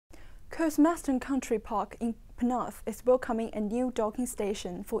Cosmeston Country Park in Penarth is welcoming a new docking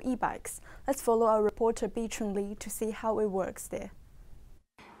station for e-bikes. Let's follow our reporter Lee to see how it works there.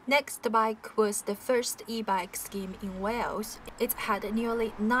 NEXTBIKE was the first e-bike scheme in Wales. It had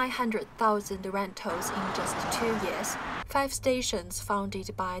nearly 900,000 rentals in just 2 years. 5 stations founded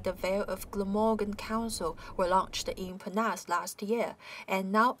by the Vale of Glamorgan Council were launched in Penarth last year,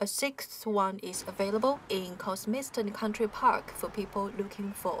 and now a 6th one is available in Cosmeston Country Park for people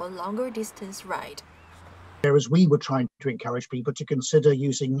looking for a longer distance ride. Whereas we were trying to encourage people to consider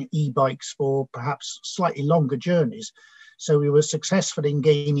using e-bikes for perhaps slightly longer journeys. So we were successful in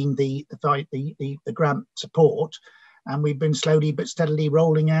gaining the grant support, and we've been slowly but steadily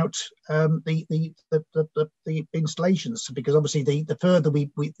rolling out the installations, because obviously the further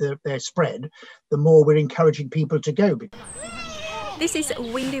they're spread, the more we're encouraging people to go. This is a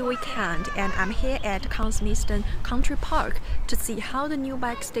windy weekend, and I'm here at Cosmeston Country Park to see how the new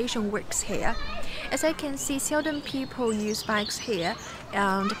bike station works here. As I can see, seldom people use bikes here,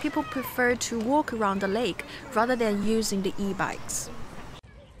 and people prefer to walk around the lake rather than using the e-bikes.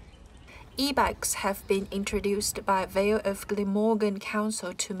 E-bikes have been introduced by Vale of Glamorgan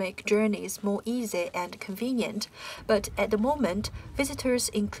Council to make journeys more easy and convenient, but at the moment, visitors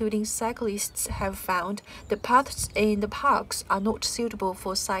including cyclists have found the paths in the parks are not suitable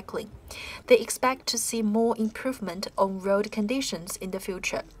for cycling. They expect to see more improvement on road conditions in the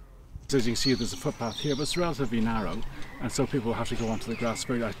future. As you can see, there's a footpath here, but it's relatively narrow, and so people have to go onto the grass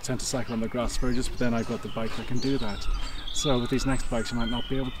verge. I tend to cycle on the grass verges, but then I've got the bike that can do that. So with these NEXTBIKEs you might not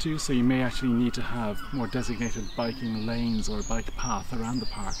be able to, so you may actually need to have more designated biking lanes or bike path around the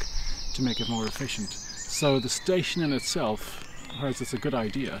park to make it more efficient. So the station in itself, whereas it's a good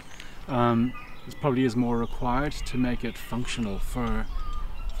idea, there probably is more required to make it functional for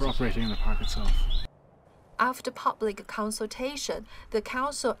operating in the park itself. After public consultation, the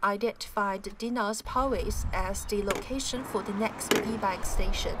council identified Dinas Powys as the location for the next e-bike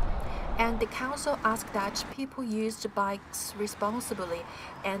station. And the council asked that people use the bikes responsibly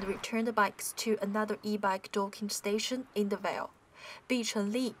and return the bikes to another e-bike docking station in the Vale.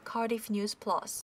 Lee, Cardiff News Plus.